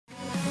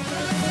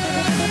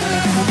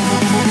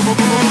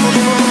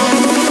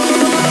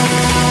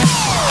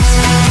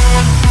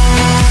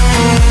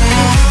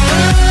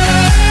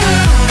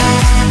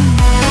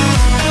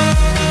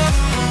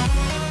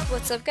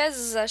up, guys?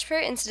 This is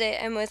AshPurdyy, and today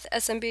I'm with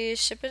SMB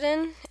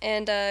Shippuden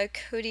and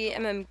Cody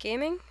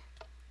Gaming.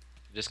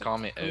 Just call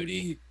me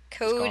Odie.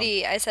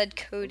 Cody. I said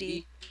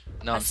Cody.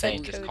 No, I'm saying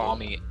Cody. just call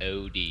me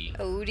Odie.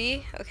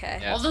 Odie? Okay.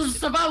 Yeah. Oh, this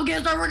is about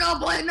games that we're gonna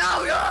play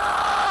now.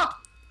 Yeah!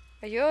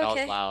 Are you okay? That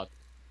was loud.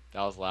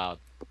 That was loud.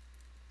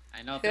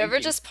 I know. Whoever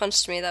just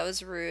punched me, that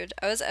was rude.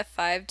 I was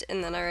F5'd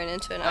and then I ran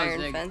into an iron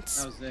Zig. fence.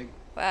 That was Zig.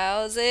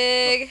 Wow,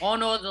 Zig. Oh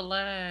no, the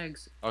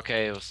legs.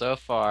 Okay, well, so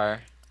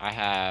far I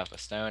have a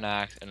stone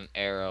axe and an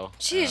arrow.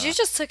 Jeez, you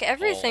just took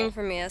everything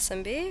from me,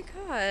 SMB.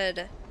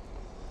 God.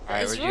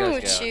 What is wrong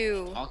with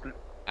you?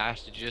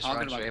 Ash, did you just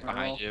run straight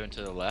behind you and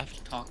to the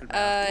left?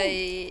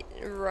 Right.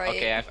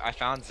 Okay, I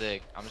found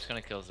Zig. I'm just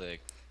gonna kill Zig.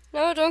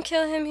 No, don't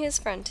kill him. He's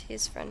friend.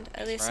 He's friend.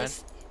 At least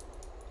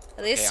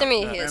to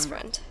me, he is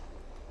friend.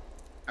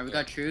 Are we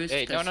got truce?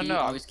 Hey, no,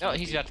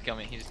 he's got to kill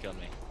me. He just killed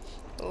me.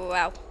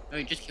 Wow. No,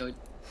 he just killed.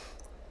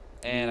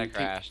 And I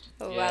crashed.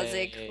 Oh, wow,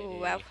 Zig.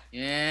 Wow.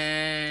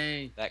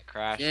 Yay. That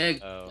crashed.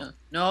 Zig. Oh.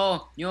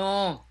 No.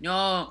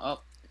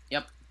 Oh,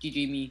 yep.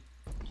 GG me.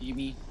 GG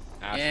me.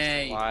 Ash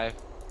Yay. is alive.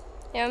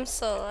 Yeah, I'm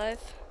still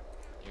alive.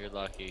 You're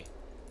lucky.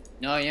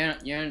 No, you're.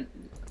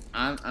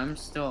 I'm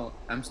still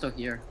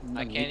here.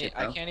 I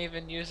can't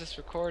even use this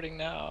recording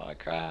now. I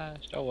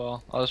crashed. Oh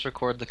well. I'll just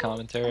record the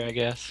commentary, I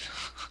guess.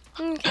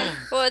 Okay.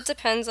 Well, it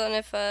depends on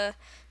if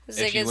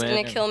Zig is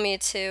gonna kill me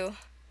too.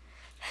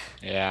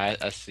 Yeah,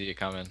 I see you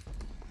coming.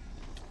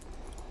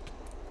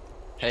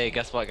 Hey,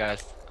 guess what,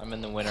 guys? I'm in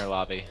the winner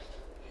lobby.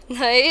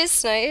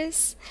 Nice,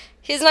 nice.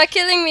 He's not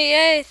killing me,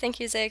 yay! Thank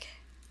you, Zig.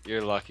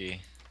 You're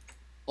lucky.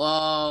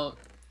 Well,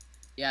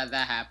 yeah,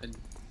 that happened.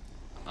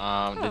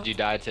 Did you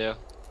die too?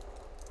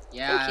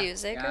 Yeah. Thank you,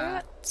 Zig.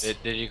 Yeah.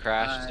 Did you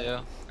crash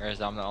too? Or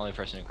is I'm the only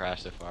person who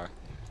crashed so far?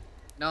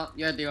 No,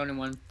 you're the only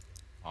one.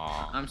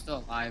 Aw. I'm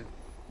still alive.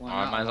 Well,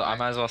 I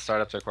might as well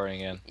start up the recording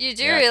again. You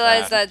do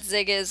realize that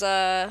Zig is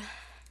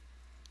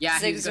yeah,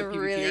 Zig's he's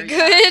really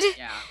good.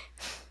 Yeah.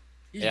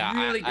 He's Yeah,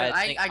 really good.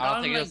 I got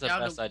don't think him, it was the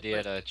down best to,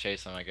 idea to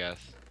chase him, I guess.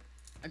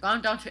 I got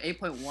him down to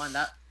 8.1.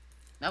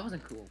 That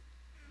wasn't cool.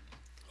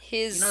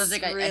 He's You know,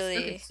 Zig, I still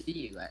really can see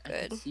you. I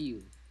good. can see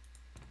you.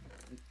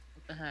 Like,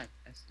 what the heck?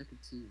 I still can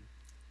see you.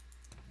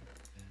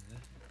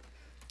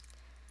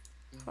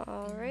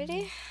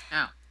 Alrighty.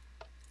 Ow.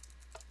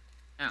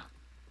 Ow.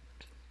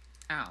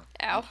 Ow.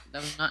 Ow.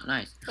 That was not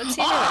nice. What's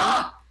he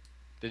doing?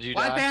 Did you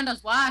Why die?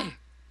 pandas? Why?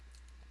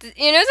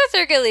 You know that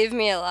they're gonna leave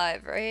me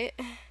alive, right?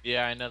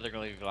 Yeah, I know they're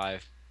gonna leave you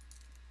alive.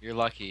 You're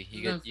lucky.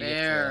 You get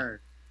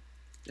fair.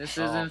 This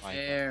isn't my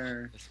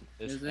fair.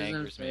 This Isn't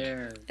angers me.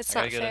 fair. It's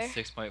I not gotta fair.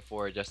 get a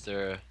 6.4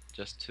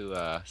 just to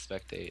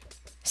spectate.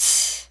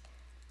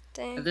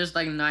 Dang. There's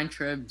like 9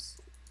 tribs.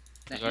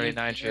 There's already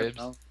 9 tribs?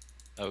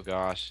 Oh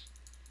gosh.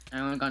 I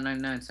only got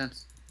 99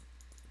 cents.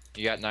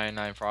 You got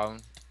 99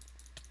 problems?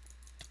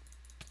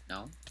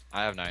 No.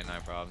 I have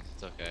 99 problems.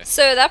 It's okay.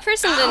 So that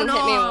person didn't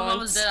hit me I was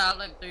once. dead. I was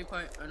like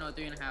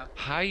 3.5.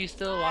 How are you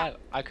still alive?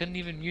 I couldn't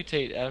even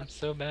mutate. I'm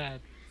so mad.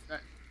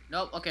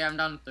 Nope. Okay, I'm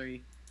down to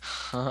 3.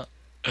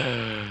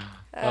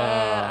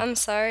 I'm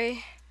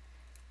sorry.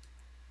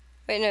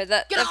 Wait, no,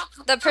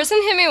 that person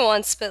hit me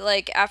once, but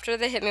like after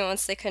they hit me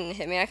once, they couldn't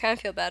hit me. I kind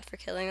of feel bad for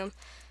killing them.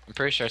 I'm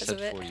pretty sure I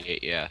said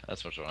 48. Yeah,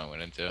 that's what I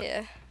went into.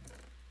 Yeah.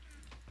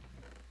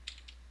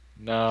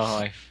 No,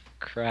 I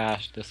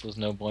crashed. This was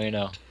no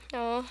bueno.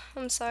 Oh,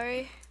 I'm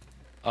sorry.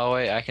 Oh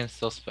wait, I can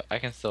still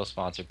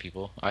sponsor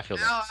people. I feel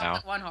better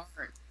now. One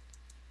heart.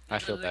 I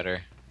feel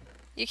better.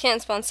 You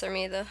can't sponsor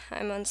me though.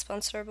 I'm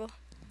unsponsorable.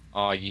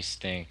 Oh, you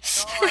stink.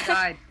 Oh, I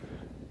died.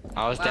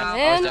 I was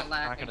definitely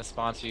not gonna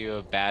sponsor you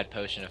a bad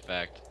potion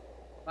effect.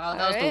 Wow,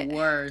 that was the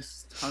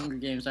worst Hunger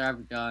Games I've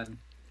ever done.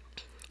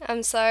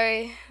 I'm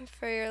sorry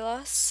for your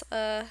loss.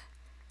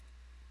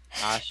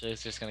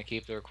 Ashley's just gonna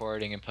keep the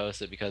recording and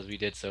post it because we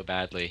did so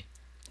badly.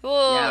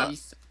 Well, Yeah,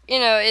 you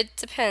know, it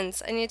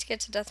depends. I need to get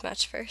to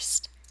deathmatch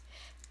first.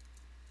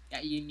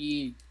 yeah, you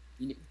need.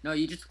 No,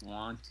 you just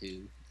want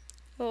to.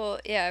 Well,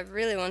 yeah, I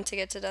really want to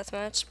get to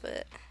deathmatch,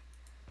 but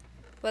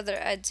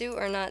whether I do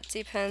or not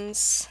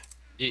depends.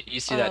 You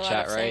see that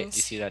chat, right? You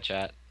see that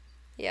chat?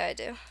 Yeah, I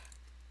do.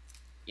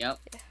 Yep.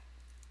 Yeah.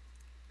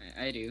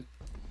 I do.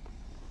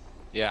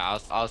 Yeah,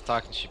 I was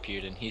talking to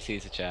Shippuden. He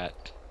sees the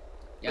chat.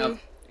 Yep.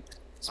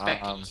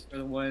 Expect for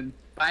the win.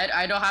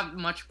 I don't have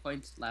much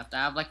points left. I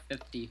have like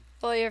 50.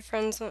 Well, your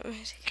friends want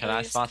me to. Can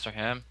I sponsor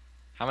him?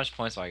 How much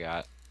points do I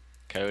got?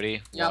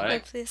 Cody? Yeah, what? No,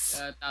 please.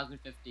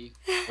 1,050.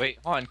 Wait,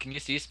 hold on. Can you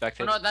see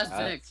spectators? Oh no, that's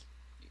 6.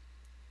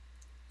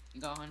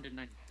 You got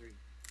 193.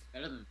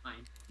 Better than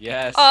mine.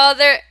 Yes. Oh,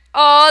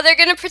 they're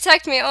gonna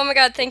protect me. Oh my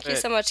God, thank you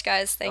so much,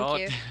 guys. Thank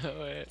you.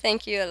 Do it.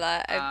 Thank you a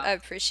lot. I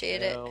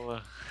appreciate it.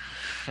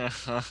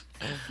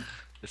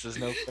 This is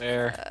no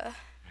fair.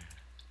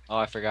 Oh,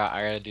 I forgot.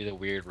 I gotta do the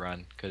weird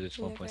run because it's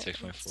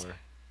 1.6.4.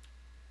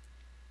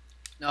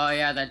 Oh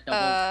yeah, that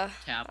double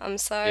tap. I'm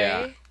sorry.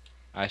 Yeah,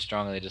 I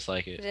strongly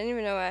dislike I it. didn't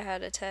even know I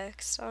had a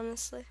text,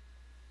 honestly.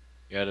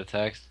 You got a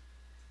text?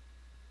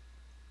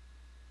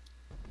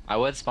 I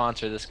would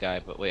sponsor this guy,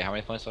 but wait, how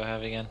many points do I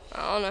have again?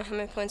 I don't know. How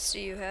many points do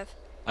you have?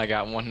 I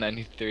got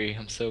 193.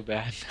 I'm so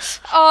bad.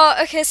 Oh,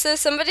 okay. So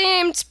somebody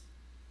named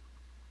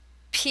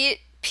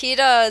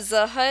Pita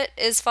the Hut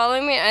is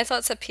following me, and I thought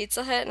it said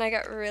Pizza Hut, and I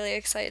got really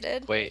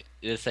excited. Wait,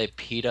 did it say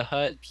Pita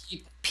Hut?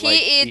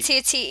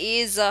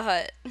 P-E-T-T-E the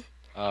Hut.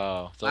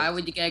 Oh, so Why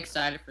would you get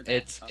excited for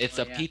that? it's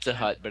a Yeah. Pizza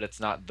Hut, but it's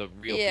not the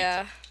real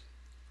Yeah. pizza.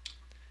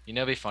 You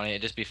know, it'd be funny.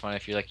 It'd just be funny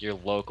if your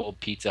local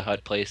Pizza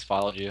Hut place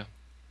followed you.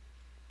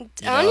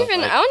 I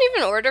don't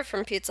even order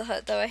from Pizza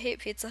Hut though. I hate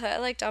Pizza Hut. I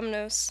like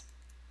Domino's.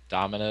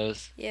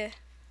 Domino's. Yeah.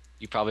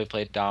 You probably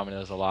played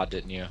Domino's a lot,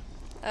 didn't you?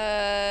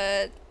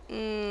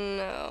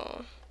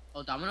 No.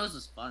 Oh, Domino's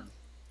is fun.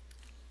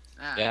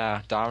 Ah.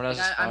 Yeah, Domino's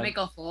is I fun. make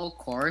a whole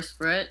course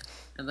for it,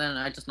 and then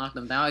I just knock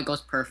them down. It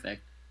goes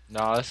perfect.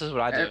 No, this is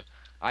what I do.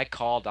 I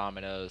call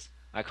Domino's.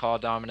 I call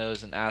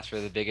Domino's and ask for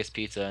the biggest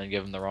pizza and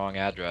give them the wrong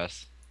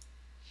address.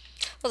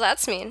 Well,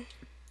 that's mean.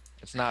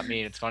 It's not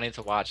mean. It's funny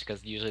to watch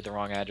because usually the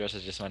wrong address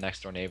is just my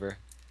next door neighbor.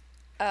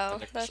 Oh,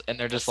 And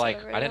they're just that's like,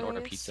 what I didn't everyone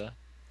order is. pizza.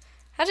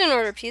 I didn't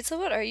order pizza.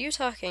 What are you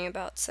talking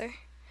about, sir?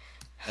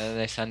 And then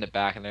they send it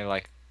back and they're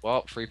like,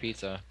 well, free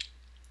pizza.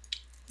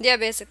 Yeah,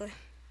 basically.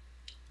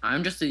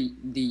 I'm just the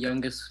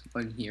youngest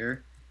one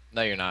here.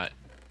 No, you're not.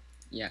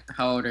 Yeah.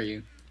 How old are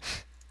you?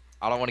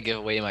 I don't want to give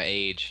away my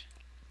age.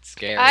 It's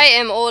scary. I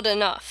am old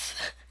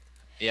enough.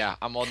 Yeah,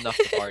 I'm old enough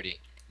to party.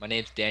 My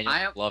name's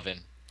Daniel Lovin.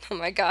 Oh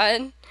my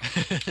god.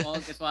 Well,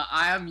 guess what?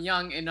 I am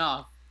young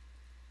enough.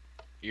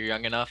 You're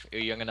young enough?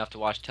 You're young enough to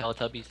watch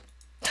Teletubbies?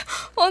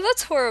 Oh,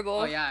 that's horrible.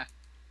 Oh yeah.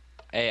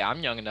 Hey,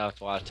 I'm young enough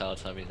to watch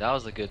Teletubbies. That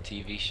was a good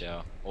TV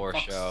show. Or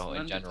Fuck, show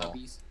in general.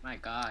 Teletubbies. My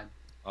god.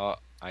 Oh,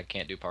 I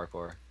can't do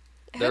parkour.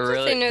 I They're hope that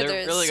really- they know they're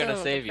there's really gonna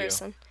some save other you.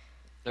 person.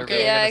 They're Okay,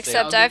 really Yeah, gonna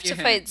except I'll I have give to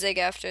you a fight hint. Zig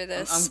after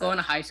this. I'm so- going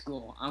to high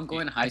school. I'm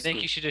going to high I school.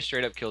 think you should just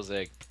straight up kill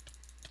Zig.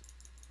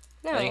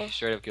 I No. think you should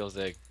straight up kill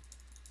Zig.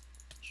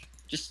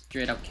 Just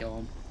straight up kill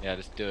him. Yeah,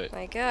 just do it.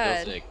 My Kill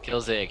god. Zig. Kill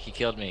Zig. He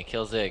killed me.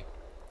 Kill Zig.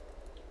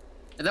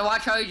 And then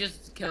watch how he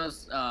just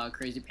kills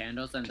crazy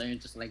pandas, and then you're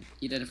just like,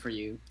 he did it for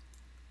you.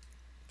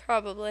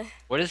 Probably.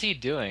 What is he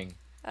doing?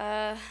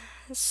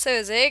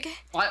 So Zig?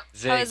 What?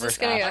 Zig is this versus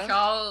gonna Ash.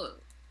 go?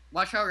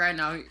 Watch how right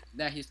now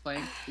that he's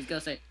playing, he's gonna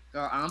say,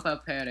 "Girl, I'm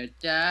prepared to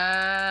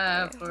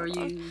die Okay, for hold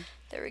on. you."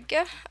 There we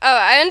go. Oh,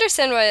 I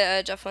understand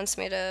why Jeff wants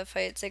me to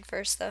fight Zig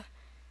first, though.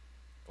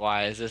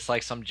 Why? Is this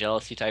like some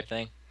jealousy type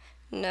thing?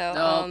 No,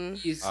 No,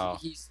 he's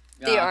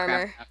the crap.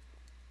 armor.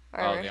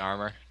 Oh, the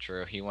armor?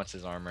 True. He wants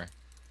his armor.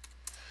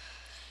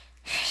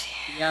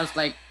 He has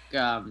like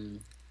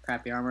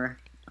crappy armor.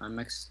 I'm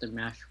next to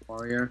Mash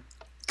Warrior.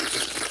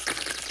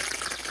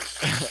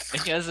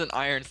 He has an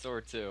iron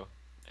sword too.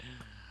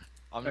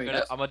 I'm Wait,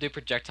 gonna do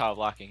projectile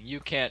blocking. You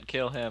can't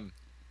kill him.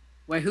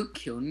 Wait, who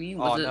killed me?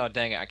 Oh no,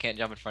 dang it! I can't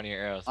jump in front of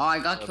your arrows. Oh, I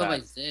got So killed by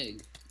bad.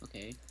 Zig.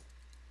 Okay.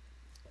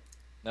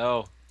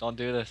 No, don't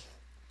do this.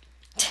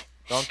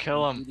 Don't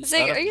kill him.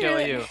 Zig, Let are him you kill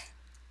really- you.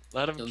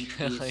 Let him Don't do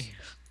kill this.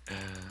 you.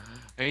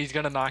 He's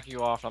gonna knock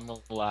you off. I'm gonna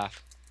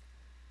laugh.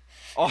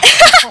 Oh,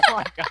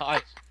 my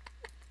gosh.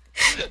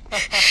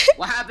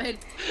 What happened?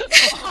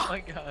 Oh my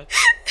god.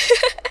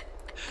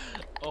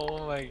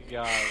 Oh my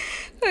god.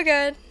 Oh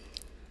god.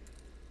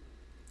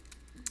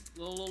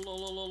 Oh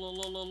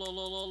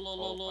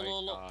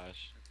my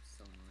gosh.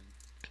 So annoying.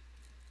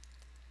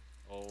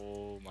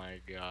 Oh my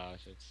gosh.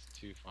 It's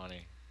too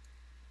funny.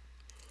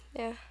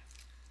 Yeah.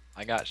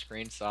 I got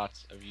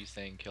screenshots of you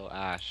saying kill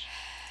Ash.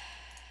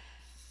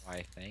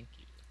 Why, thank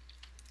you.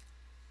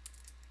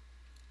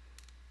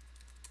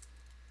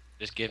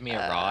 Just give me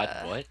a rod.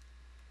 What?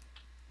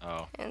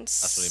 Oh, And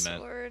That's what he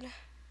meant. sword.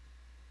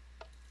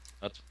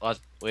 let's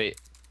wait.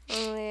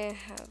 Only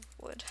have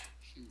wood.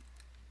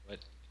 Shoot.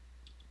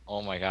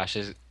 Oh my gosh.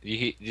 Do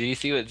you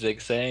see what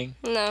Zig's saying?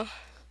 No.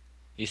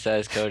 He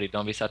says, Cody,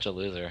 don't be such a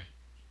loser.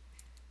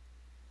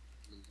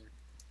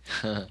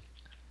 Loser.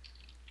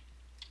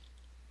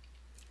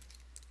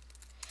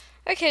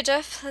 Okay,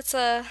 Jeff. Let's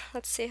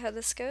see how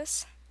this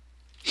goes.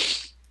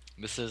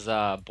 This is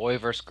boy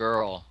versus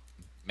girl,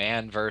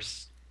 man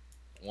versus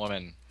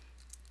woman.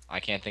 I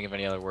can't think of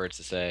any other words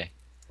to say.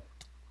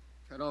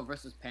 Turtle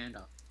versus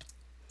panda.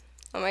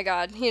 Oh my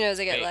god, he knows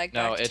I get Wait, lagged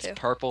no, back it's too.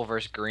 purple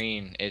versus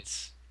green.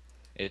 It's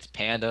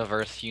panda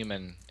versus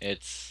human.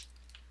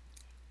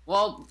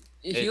 Well,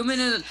 a It's- human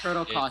in a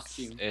turtle it's-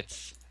 costume.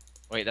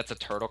 Wait, that's a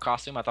turtle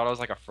costume? I thought it was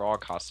like a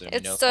frog costume.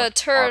 It's you know, the like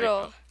turtle.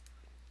 Mario.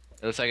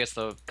 It looks like it's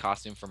the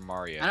costume from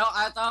Mario.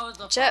 I thought it was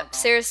a Jeff, frog.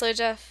 seriously,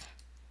 Jeff.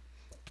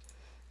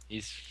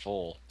 He's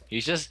full.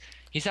 He's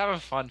having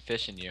fun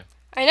fishing you.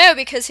 I know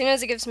because he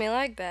knows it gives me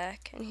lag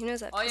back, and he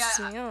knows that Oh, yeah,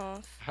 pisses me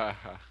off.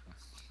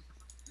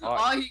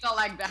 Oh, he got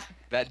like that.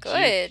 That juke,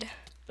 Good.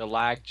 the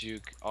lag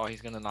juke. Oh,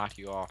 he's gonna knock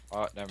you off.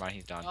 Oh, never mind,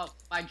 he's done. Oh,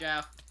 bye,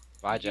 Jeff.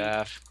 Bye,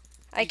 Jeff.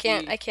 I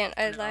can't.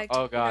 I lagged.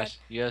 Oh gosh,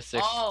 you have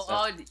 6.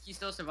 He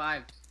still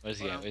survived. Where's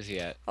he at? Where's he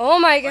at? Oh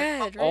my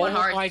god. Oh, really?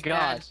 heart, my he's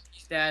God. dead.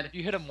 He's dead. If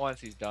you hit him once,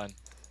 he's done.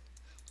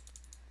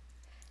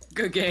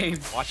 Good game.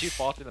 Watch you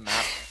fall through the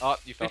map. Oh,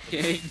 you fell Good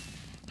through the game.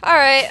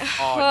 Alright.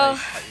 Oh, no, well, you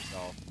cut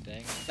yourself.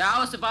 Dang. That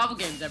was survival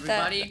games,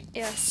 everybody.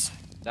 yes.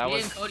 That Me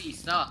was, and Cody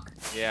suck.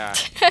 yeah.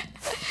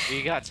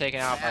 We got taken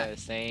out by the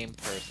same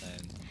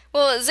person.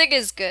 Well, Zig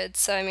is good,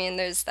 so I mean,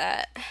 there's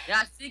that.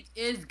 Yeah, Zig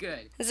is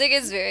good. Zig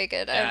is very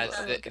good. Yeah,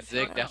 I Zig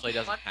definitely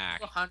doesn't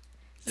hack.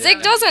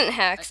 Zig doesn't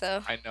hack,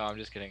 though. I know, I'm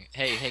just kidding.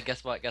 Hey,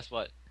 guess what?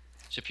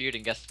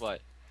 Shippuden, guess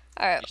what?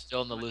 Alright. You're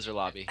still in the loser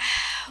lobby.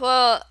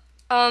 Well,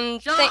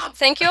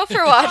 thank you all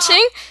for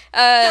watching.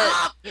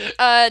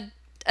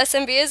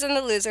 SMB is in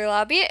the loser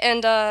lobby,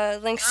 and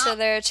links to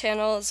their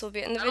channels will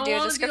be in the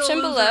video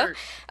description below.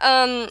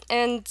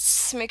 And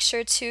make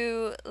sure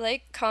to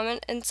like,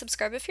 comment, and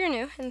subscribe if you're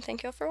new. And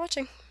thank you all for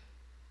watching.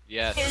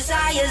 Yes.